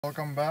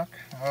Welcome back.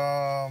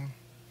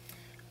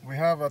 We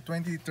have a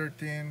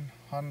 2013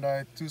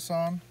 Hyundai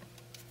Tucson.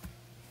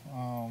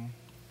 Um,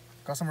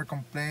 Customer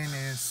complaint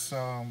is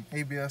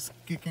ABS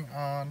kicking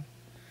on.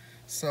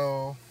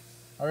 So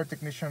our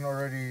technician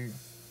already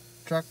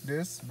tracked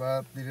this,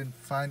 but didn't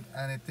find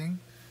anything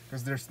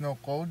because there's no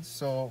code.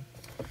 So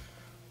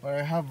what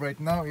I have right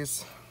now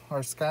is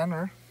our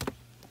scanner.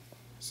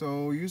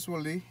 So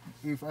usually,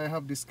 if I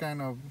have this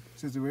kind of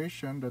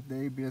situation that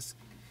the ABS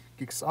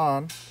kicks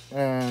on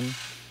and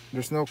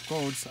there's no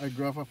codes, I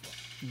graph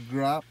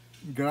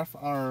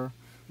our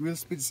wheel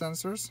speed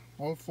sensors,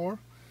 all four,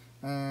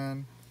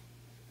 and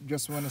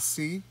just want to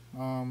see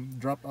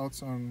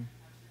dropouts on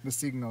the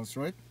signals,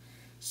 right?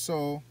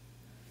 So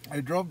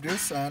I drove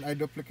this and I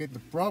duplicate the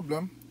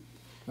problem.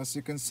 As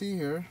you can see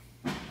here,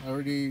 I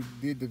already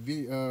did the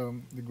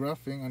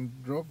graphing and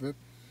drove it.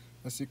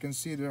 As you can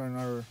see there on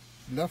our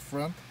left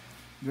front,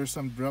 there's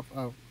some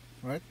dropout,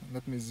 right?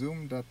 Let me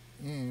zoom that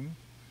in.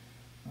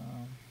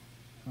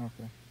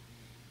 Okay,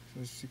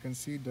 so as you can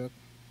see that,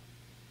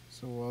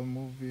 so while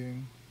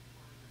moving,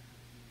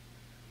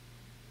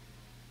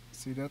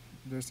 see that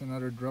there's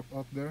another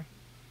dropout there,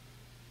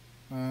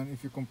 and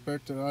if you compare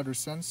to other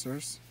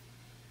sensors,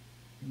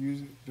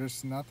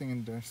 there's nothing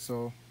in there.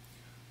 So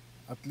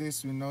at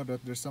least we know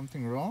that there's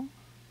something wrong,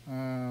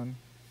 and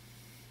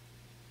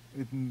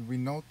we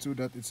know too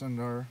that it's on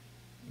our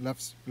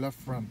left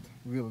front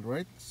wheel,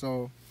 right?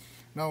 So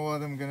now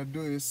what I'm gonna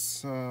do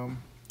is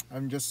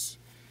I'm just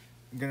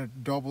gonna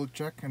double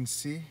check and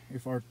see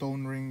if our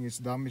tone ring is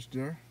damaged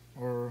there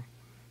or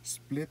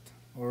split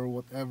or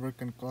whatever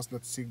can cause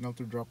that signal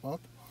to drop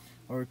out,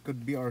 or it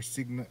could be our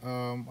signal,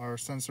 our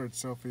sensor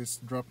itself is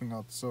dropping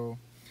out. So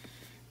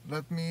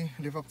let me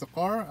lift up the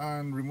car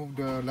and remove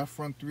the left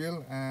front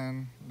wheel,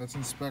 and let's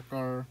inspect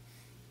our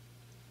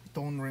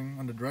tone ring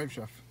on the drive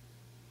shaft.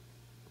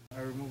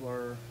 I remove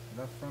our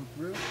left front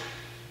wheel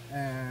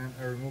and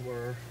I remove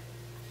our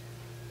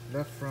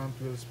left front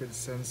wheel speed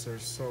sensor.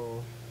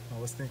 So I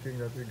was thinking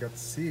that it got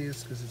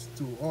seized because it's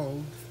too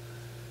old.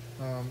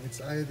 It's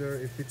either,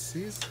 if it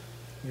seized,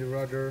 you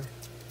rather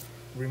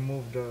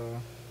remove the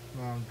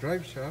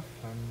drive shaft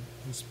and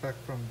inspect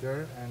from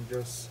there and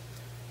just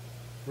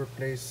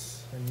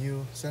replace a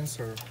new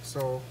sensor.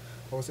 So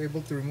I was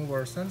able to remove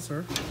our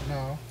sensor.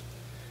 Now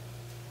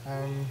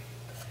I'm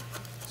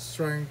just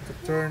trying to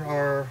turn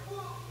our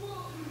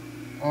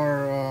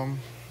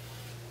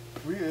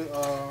wheel,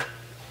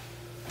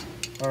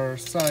 our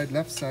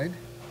left side,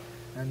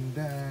 and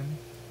then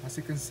as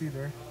you can see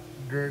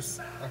there's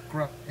a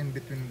crack in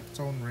between the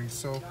tone rings.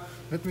 So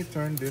let me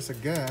turn this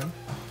again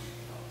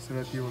so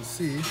that you will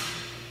see.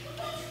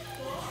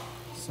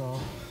 So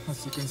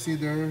as you can see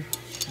there,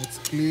 it's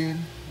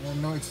clean. I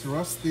know it's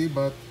rusty,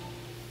 but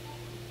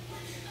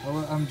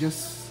I'm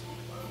just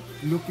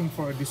looking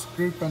for a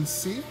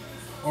discrepancy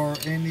or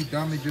any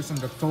damages on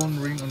the tone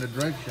ring on the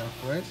drive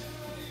shaft, right?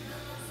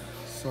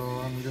 So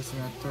I'm just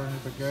gonna turn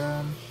it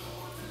again,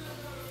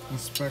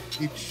 inspect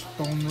each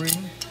tone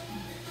ring.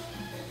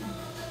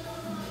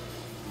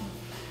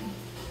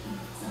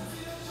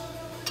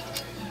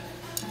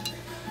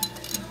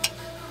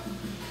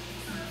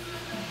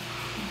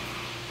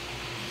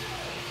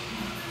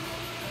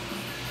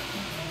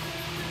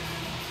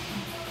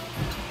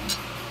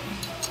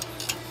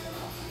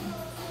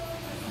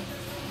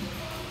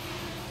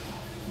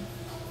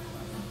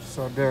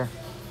 So there,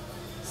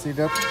 see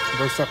that?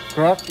 There's a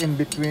crack in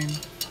between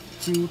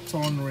two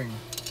tone ring.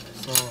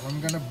 So I'm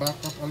gonna back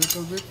up a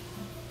little bit.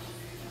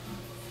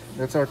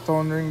 That's our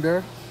tone ring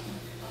there.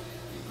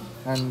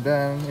 And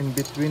then in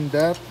between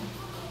that,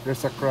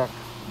 there's a crack.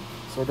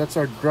 So that's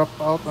our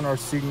dropout on our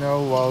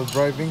signal while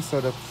driving. So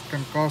that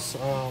can cause,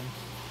 what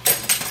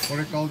do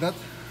you call that?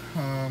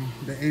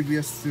 The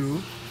ABS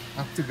to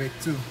activate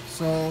too.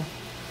 So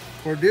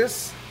for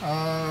this,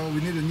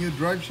 we need a new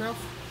drive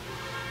shaft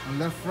on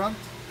left front.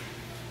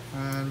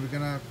 And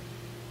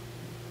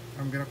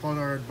I'm gonna call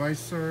our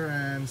advisor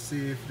and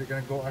see if they're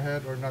gonna go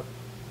ahead or not.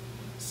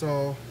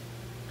 So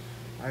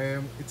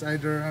it's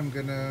either I'm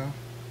gonna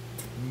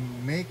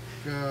make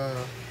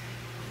a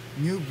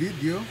new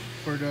video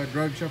for the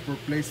drive shaft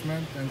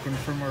replacement and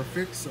confirm our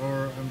fix,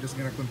 or I'm just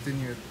gonna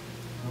continue it.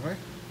 Okay,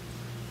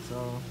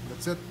 so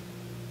that's it.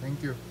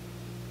 Thank you.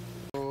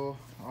 So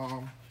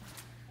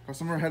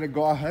customer had a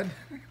go ahead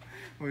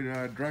with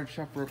a drive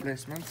shaft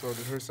replacement. So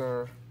here's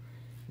our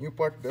new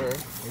part there,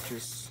 which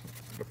is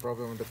the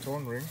problem with the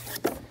tone ring.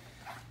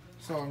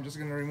 So I'm just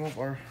gonna remove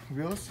our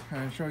wheels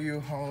and show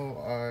you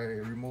how I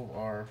remove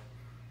our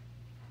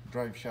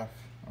drive shaft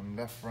on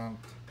left front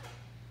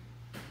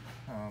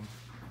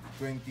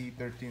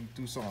 2013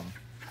 Tucson.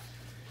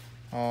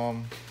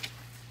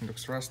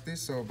 Looks rusty,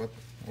 so but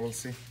we'll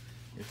see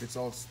if it's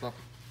all stuck.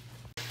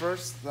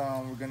 First,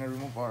 we're gonna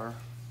remove our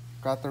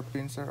cutter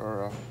pincer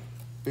or a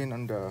pin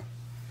on the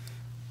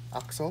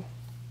axle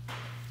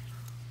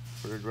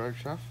for the drive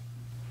shaft.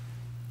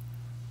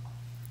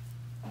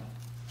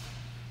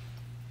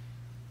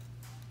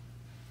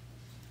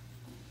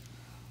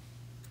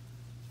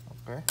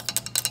 Okay.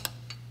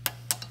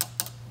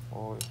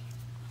 Oh,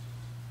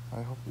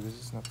 I hope This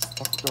is not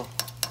stuck though.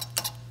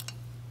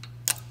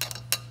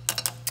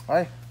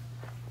 Hi.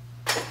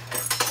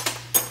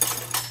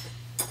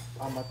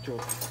 Amateur.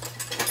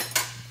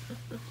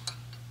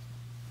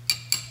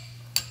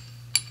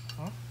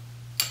 Huh?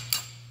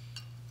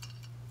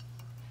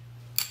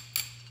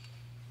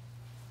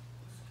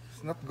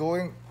 It's not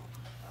going.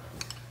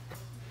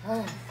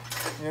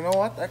 You know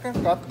what? I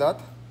can cut that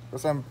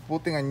because I'm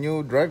putting a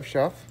new drive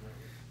shaft.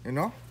 You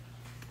know?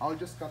 I'll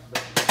just cut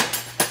that.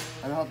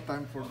 I don't have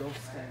time for those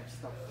kind of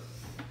stuff.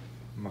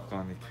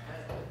 Mechanic.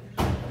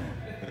 I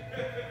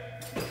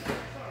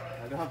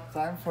don't have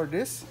time for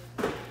this.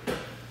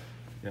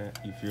 Yeah,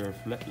 if you're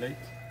flat late.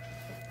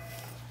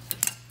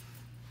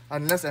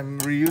 Unless I'm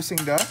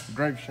reusing the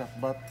drive shaft,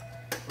 but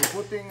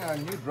we're putting a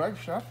new drive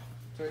shaft,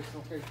 so it's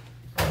okay.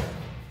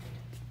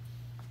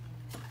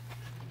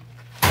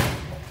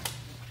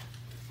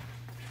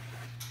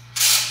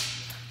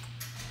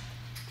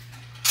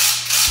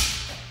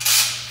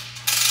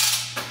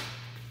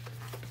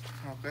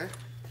 Okay.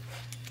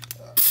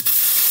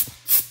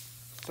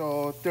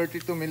 So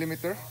 32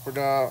 millimeter for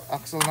the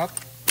axle nut.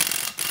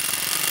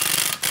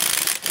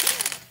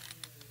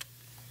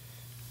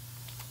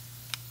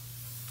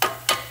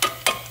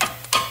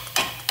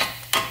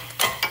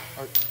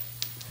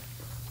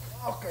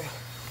 Okay.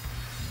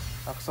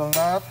 Axle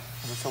nut.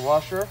 There's a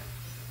washer.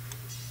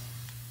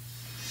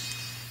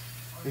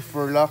 If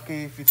we're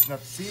lucky, if it's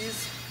not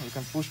seized, we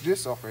can push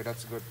this. Okay,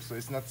 that's good. So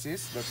it's not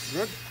seized. That's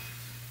good.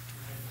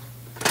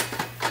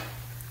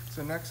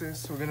 So next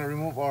is we're gonna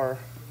remove our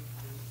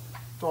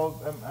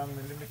 12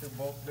 millimeter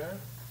bolt there.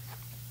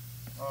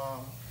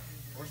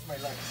 Where's my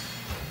light?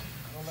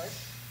 No light?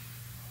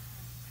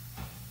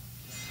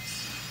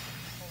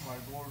 Oh my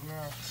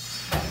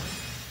goodness.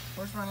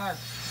 Where's my light?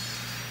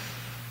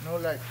 No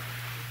light.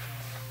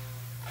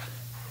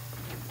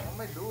 What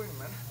am I doing,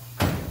 man?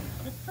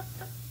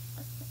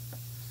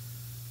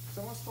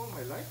 Someone stole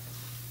my light?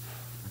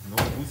 No,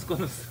 who's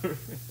gonna steal it?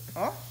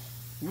 Huh?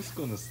 Who's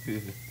gonna steal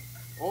it?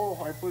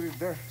 Oh, I put it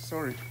there.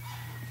 Sorry.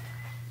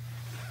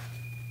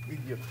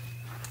 Idiot.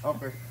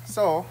 Okay,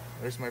 so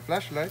there's my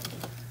flashlight.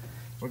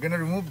 We're gonna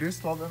remove this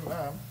 12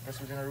 mm because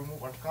we're gonna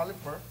remove our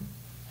caliper.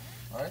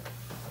 Alright?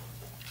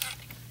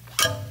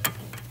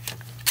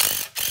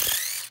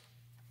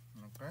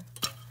 Okay.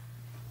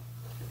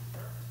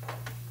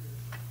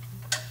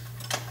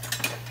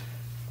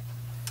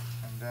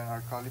 And then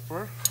our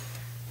caliper.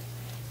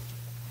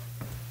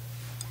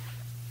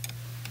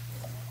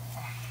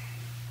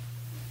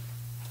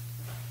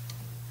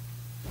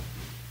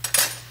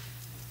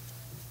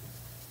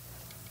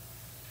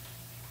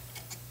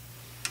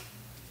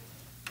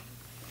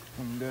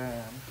 And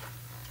then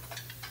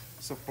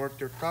support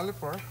your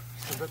caliper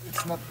so that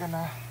it's not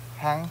gonna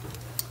hang.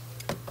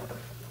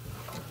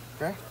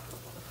 Okay.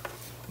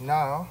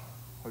 Now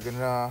we're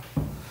gonna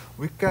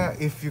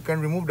if you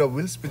can remove the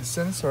wheel speed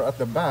sensor at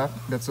the back,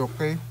 that's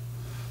okay.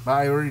 But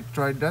I already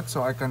tried that,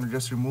 so I can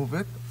just remove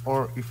it.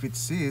 Or if it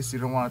sees you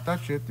don't want to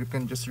touch it, you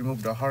can just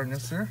remove the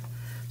harness here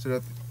so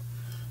that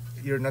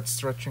you're not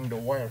stretching the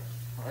wire.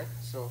 Alright,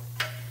 so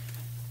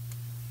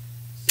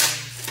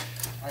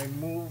I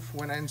move,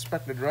 when I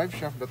inspect the drive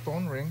shaft, the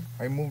tone ring,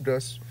 I move the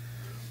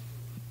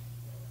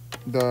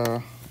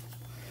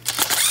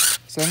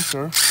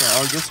sensor, so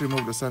I'll just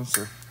remove the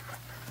sensor.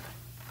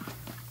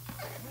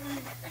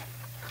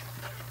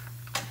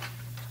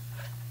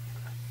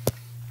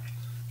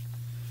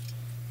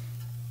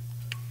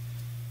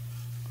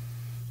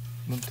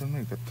 Don't tell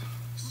me that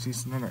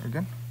sees none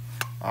again.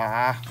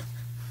 I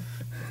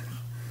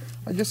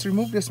just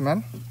removed this,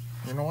 man.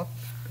 You know what?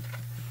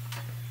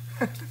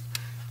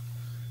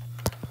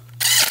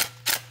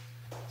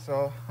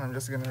 So I'm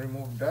just gonna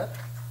remove that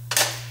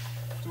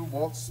 2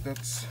 bolts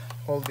that's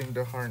holding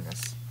the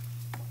harness.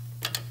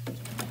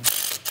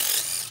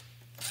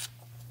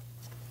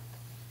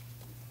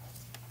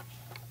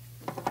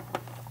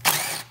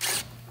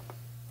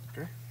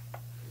 Okay.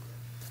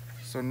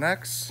 So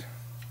next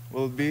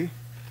will be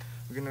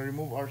we're gonna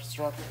remove our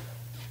strut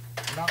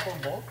knuckle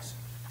bolts.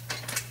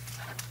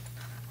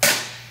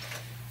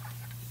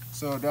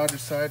 So the other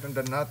side on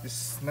the nut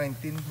is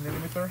 19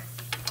 millimeter.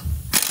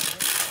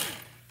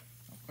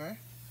 Okay,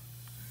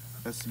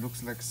 this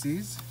looks like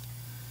C's.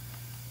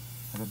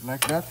 I don't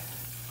like that.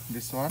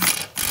 This one.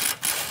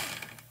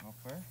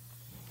 Okay.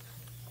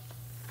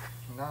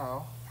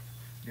 Now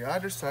the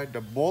other side,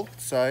 the bolt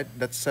side,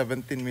 that's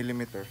 17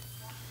 millimeter.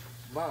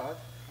 But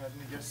let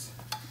me just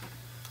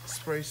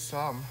spray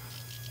some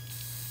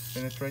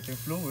penetrating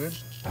fluid.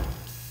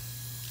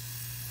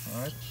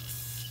 Alright.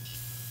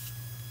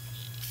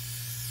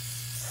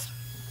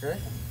 Okay.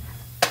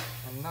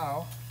 And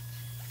now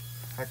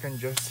I can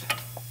just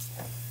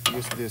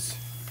use this.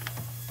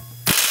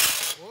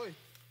 Oi!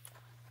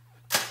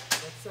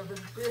 That's 7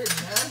 quid,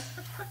 man!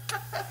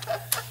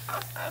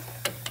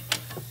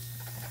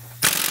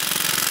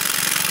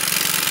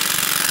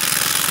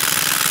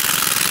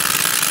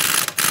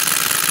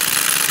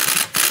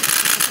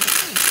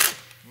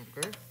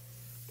 Okay.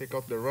 Take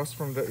out the rust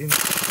from the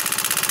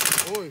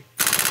inside. Oi!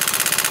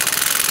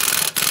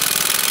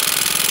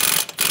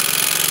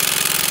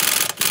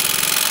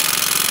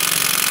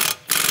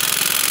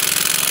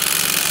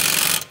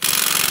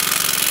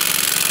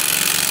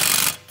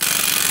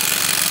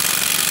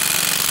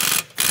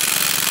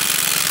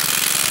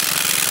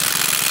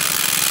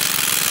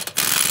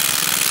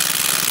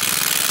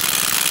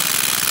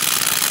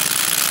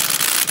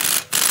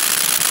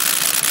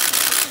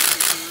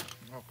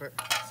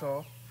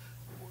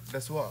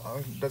 That's what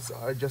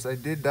I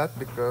did that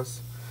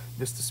because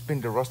just to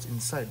spin the rust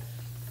inside.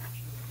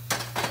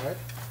 Right?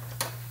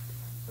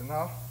 So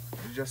now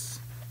you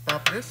just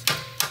pop this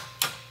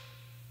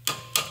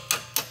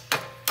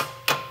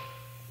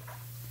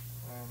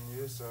and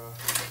use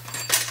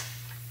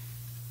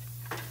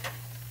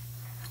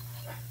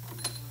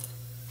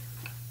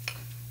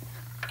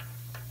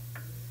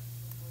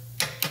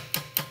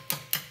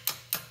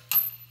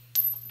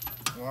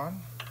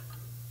one,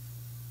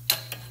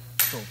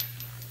 two.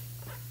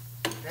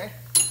 Okay?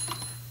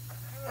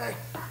 Right.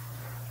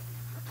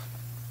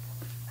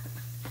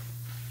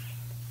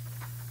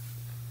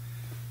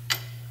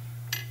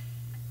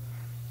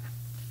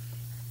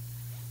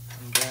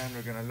 And then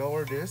we're gonna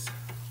lower this.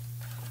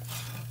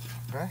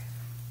 Okay?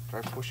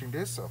 Try pushing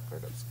this. Okay,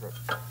 that's good.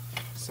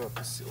 So,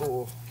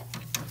 oh,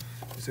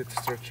 is it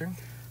stretching?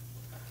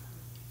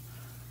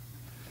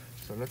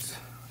 So let's,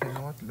 you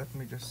know what? Let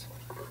me just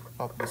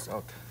pop this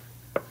out.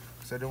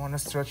 So I don't want to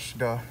stretch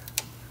the,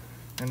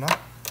 you know,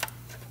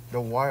 the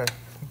wire,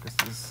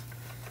 because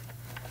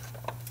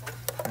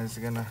it's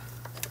gonna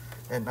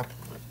end up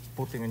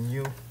putting a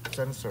new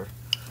sensor.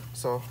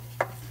 So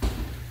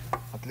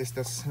at least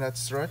that's not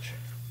stretch.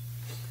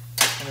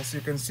 And as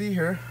you can see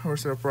here,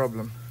 where's our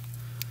problem?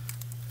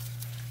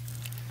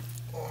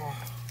 Oh,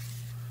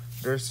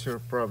 there's your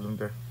problem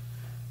there.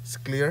 It's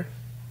clear.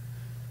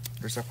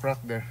 There's a crack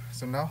there.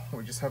 So now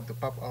we just have to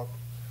pop out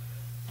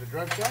the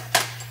drive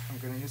shaft. I'm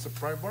gonna use a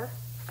pry bar.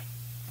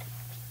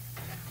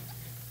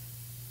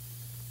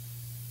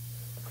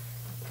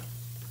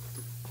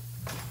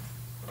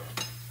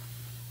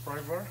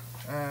 Pry bar,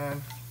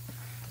 and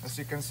as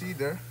you can see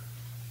there,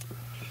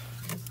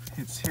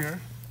 it's here.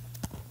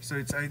 So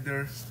it's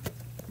either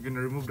I'm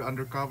gonna remove the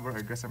undercover.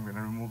 I guess I'm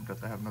gonna remove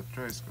that. I have no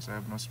choice because I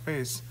have no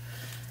space.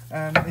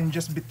 And in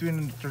just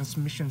between the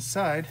transmission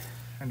side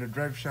and the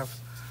drive shaft,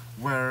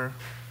 where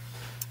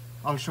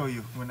I'll show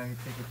you when I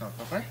take it out.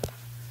 Okay?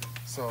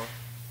 So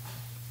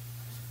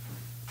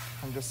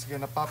I'm just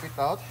gonna pop it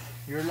out.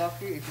 You're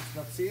lucky if it's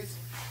not seized,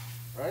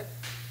 right?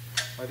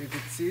 But if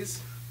it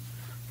seized,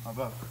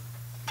 above.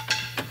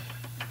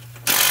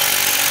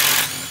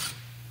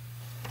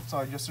 So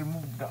I just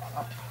removed the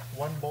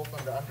one bolt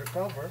on the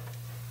undercover,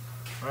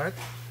 right?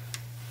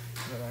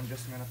 Then I'm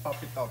just gonna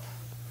pop it out.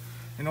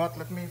 You know what?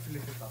 Let me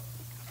lift it up.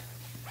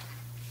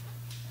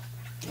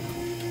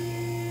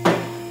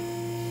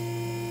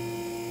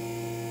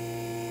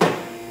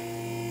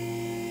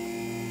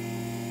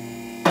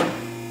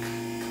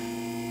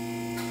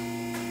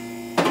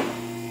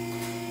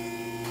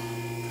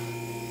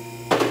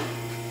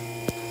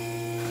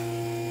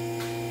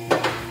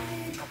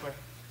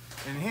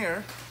 In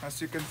here,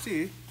 as you can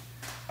see,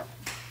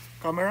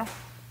 camera.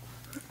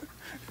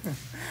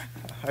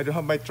 I don't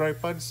have my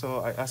tripod, so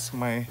I asked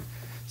my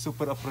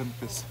super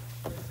apprentice.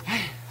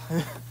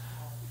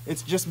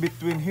 It's just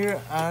between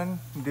here and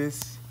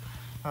this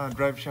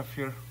drive shaft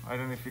here. I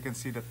don't know if you can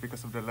see that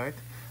because of the light.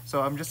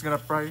 So I'm just gonna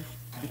pry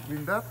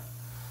between that,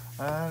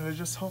 and I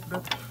just hope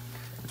that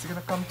it's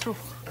gonna come through.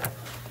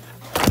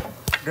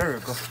 There you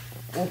go.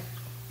 Oh,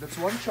 that's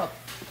one shot.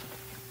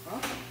 Huh?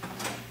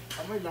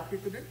 Am I lucky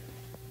today?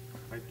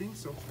 I think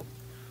so.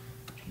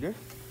 Yeah,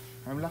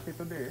 I'm lucky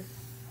today.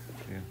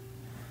 Yeah.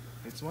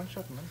 It's one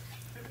shot, man.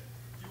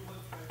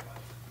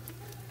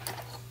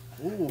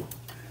 Ooh.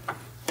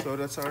 So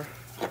that's our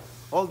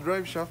old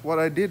drive shaft. What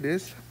I did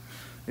is,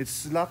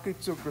 it's lucky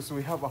too because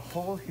we have a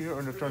hole here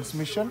on the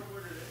transmission.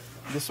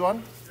 This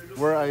one,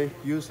 where I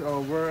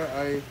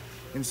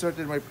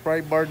inserted my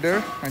pry bar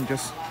there and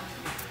just,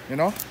 you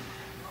know,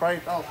 pry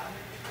it out.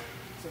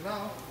 So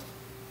now,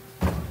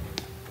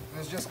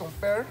 let's just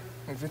compare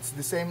if it's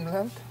the same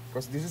length,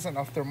 because this is an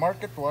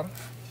aftermarket one,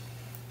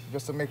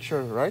 just to make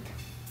sure, right?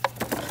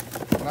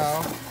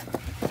 Now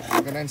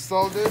I'm gonna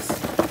install this.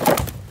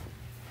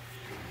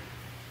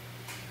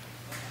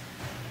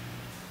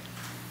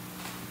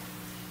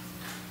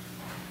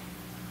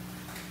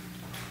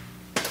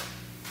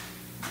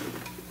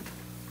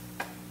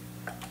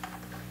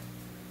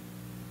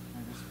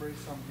 And just spray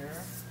some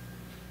here.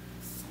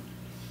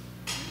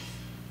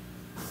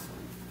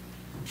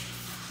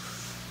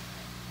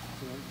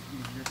 So it's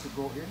easier to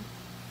go in.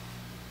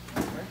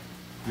 Okay.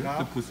 You have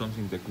to put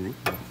something in the groove.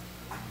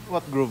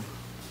 What groove?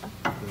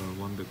 The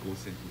one that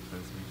goes into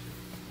transmission.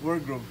 Where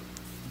groove?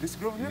 This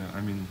groove here? Yeah,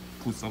 I mean,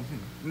 put something.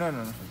 No.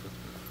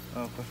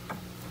 Okay.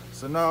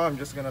 So now I'm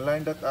just gonna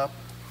line that up,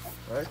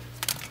 right?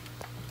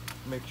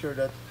 Make sure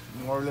that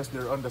more or less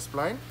they're on the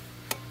spline.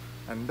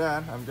 And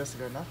then I'm just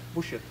gonna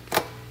push it.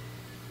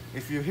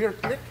 If you hear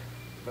click,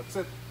 that's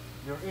it.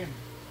 You're in.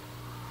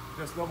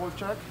 Just double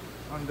check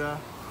on the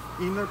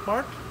inner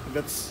part.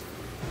 That's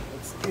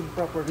in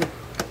properly.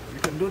 You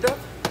can do that.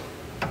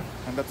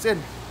 And that's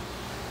in.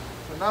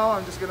 So now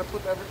I'm just gonna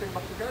put everything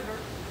back together.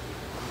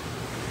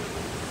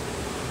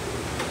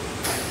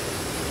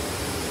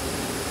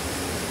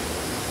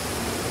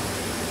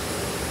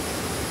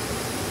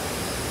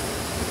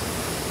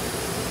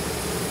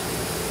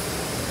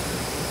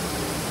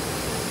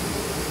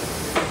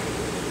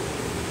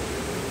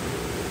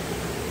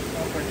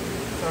 Okay,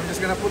 so I'm just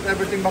gonna put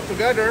everything back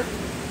together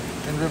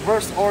in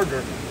reverse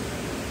order.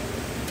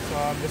 So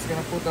I'm just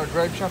gonna put our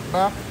drive shaft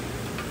back,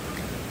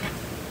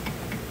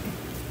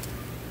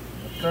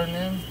 turn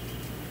in.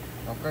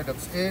 Okay,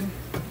 that's in.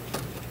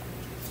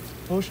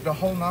 Push the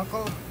whole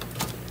knuckle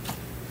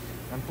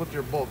and put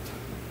your bolt.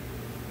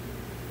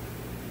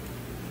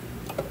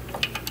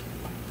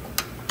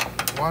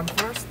 One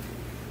first.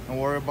 Don't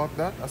worry about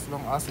that as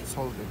long as it's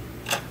holding.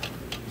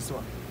 This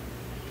one.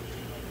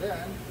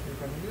 Then you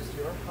can use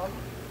your hammer.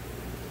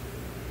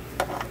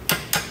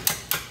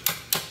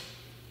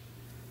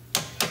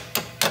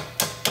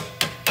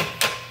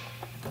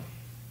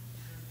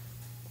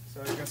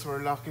 So I guess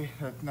we're lucky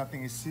that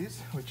nothing is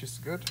seized, which is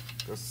good,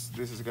 because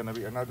this is gonna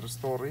be another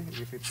story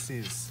if it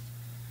seized.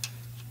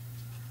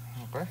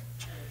 Okay.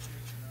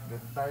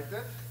 Then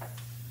tighten.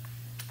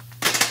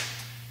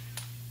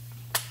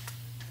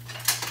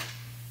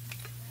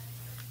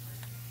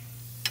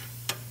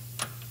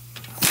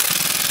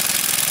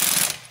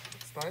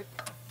 Tight.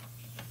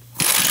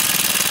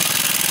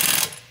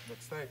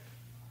 That's tight.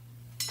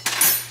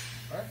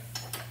 Right.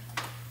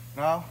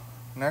 Now,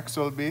 next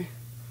will be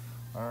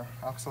our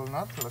axle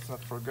nut. Let's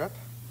not forget.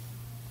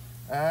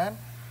 And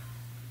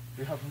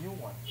we have new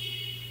one.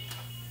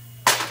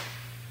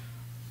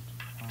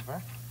 Okay.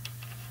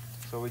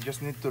 So we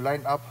just need to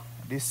line up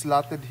this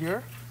slotted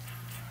here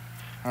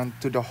and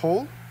to the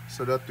hole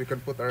so that we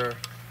can put our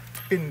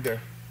pin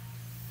there.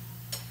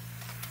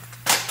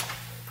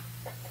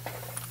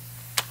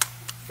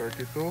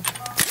 32.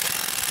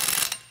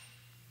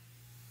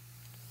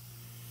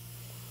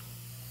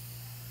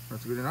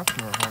 That's good enough.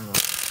 More hammer.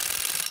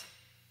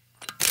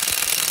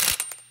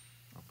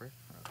 Okay.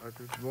 I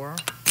think more.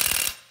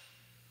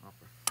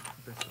 Okay.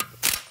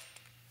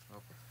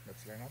 Okay.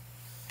 Let's line up.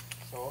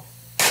 So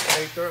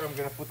later I'm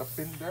gonna put a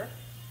pin there.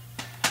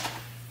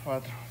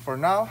 But for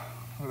now,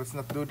 let's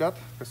not do that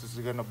because it's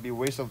gonna be a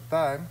waste of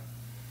time.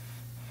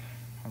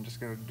 I'm just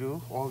gonna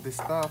do all this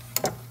stuff.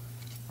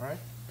 Alright?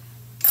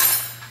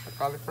 The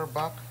caliper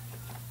back,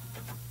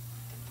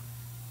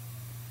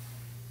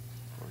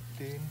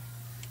 14,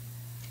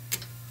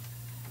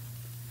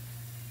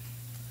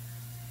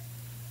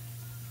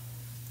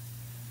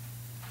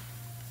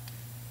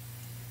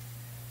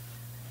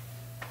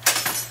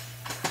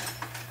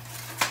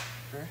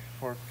 okay,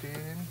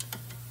 14,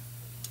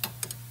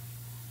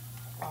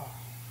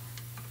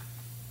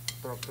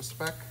 drop the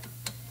spec,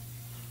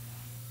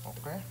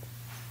 okay,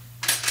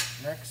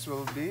 next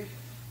will be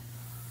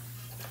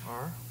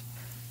our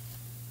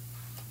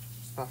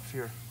stuff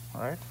here.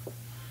 All right,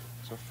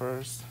 so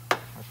first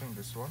I think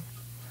this one,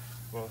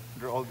 well,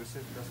 they're all the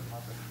same,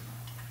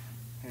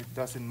 it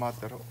doesn't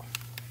matter.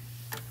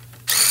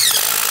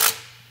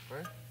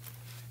 Okay,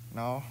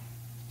 now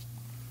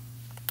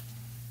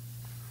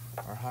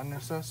our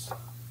harnesses.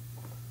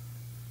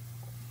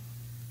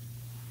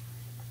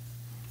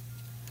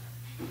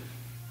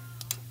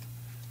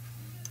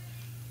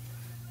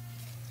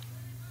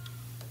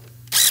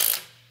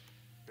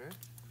 Okay,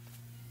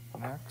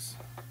 next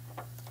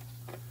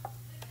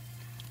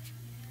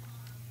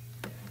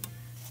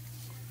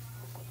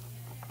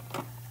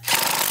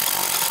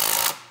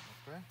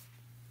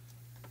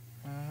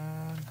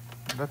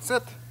that's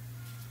it.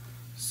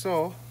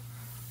 So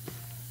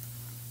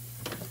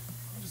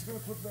I'm just gonna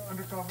put the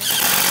undercover.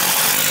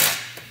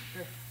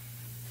 Okay.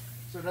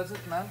 So that's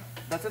it, man.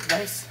 That's it,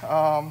 guys.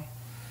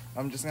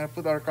 I'm just gonna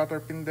put our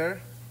cutter pin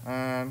there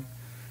and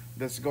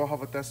let's go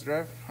have a test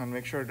drive and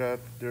make sure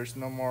that there's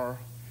no more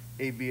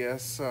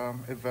ABS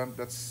event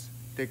that's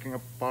taking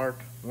apart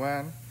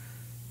when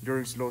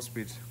during slow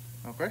speeds.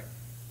 Okay.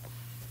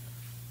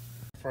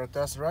 For a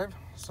test drive.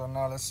 So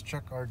now let's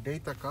check our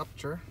data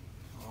capture.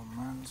 Oh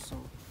man, so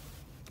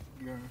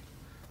yeah.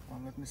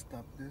 Let me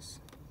stop this.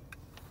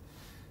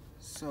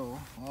 So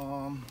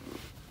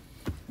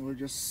we'll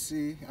just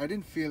see. I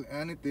didn't feel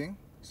anything,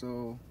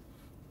 so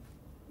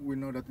we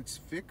know that it's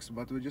fixed,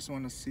 but we just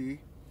want to see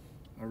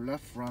our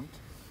left front,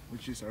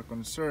 which is our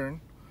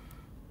concern.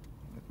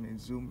 Let me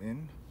zoom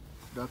in,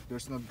 that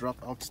there's no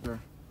dropouts there,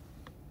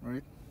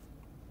 right?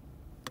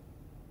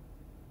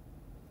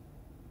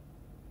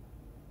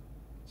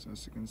 So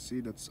as you can see,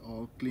 that's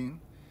all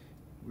clean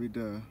with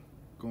the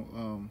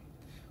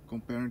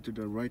comparing to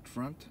the right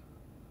front.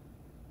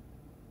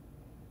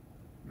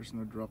 There's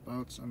no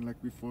dropouts,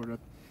 unlike before that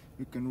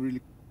you can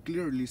really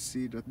clearly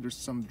see that there's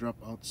some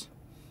dropouts.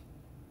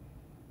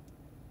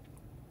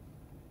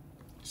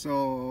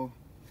 So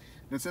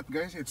that's it,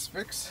 guys. It's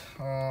fixed.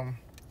 I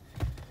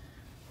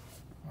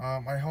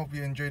hope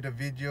you enjoyed the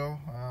video.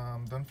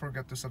 Don't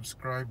forget to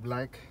subscribe,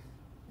 like,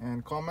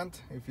 and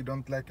comment if you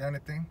don't like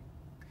anything.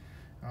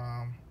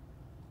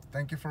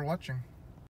 Thank you for watching.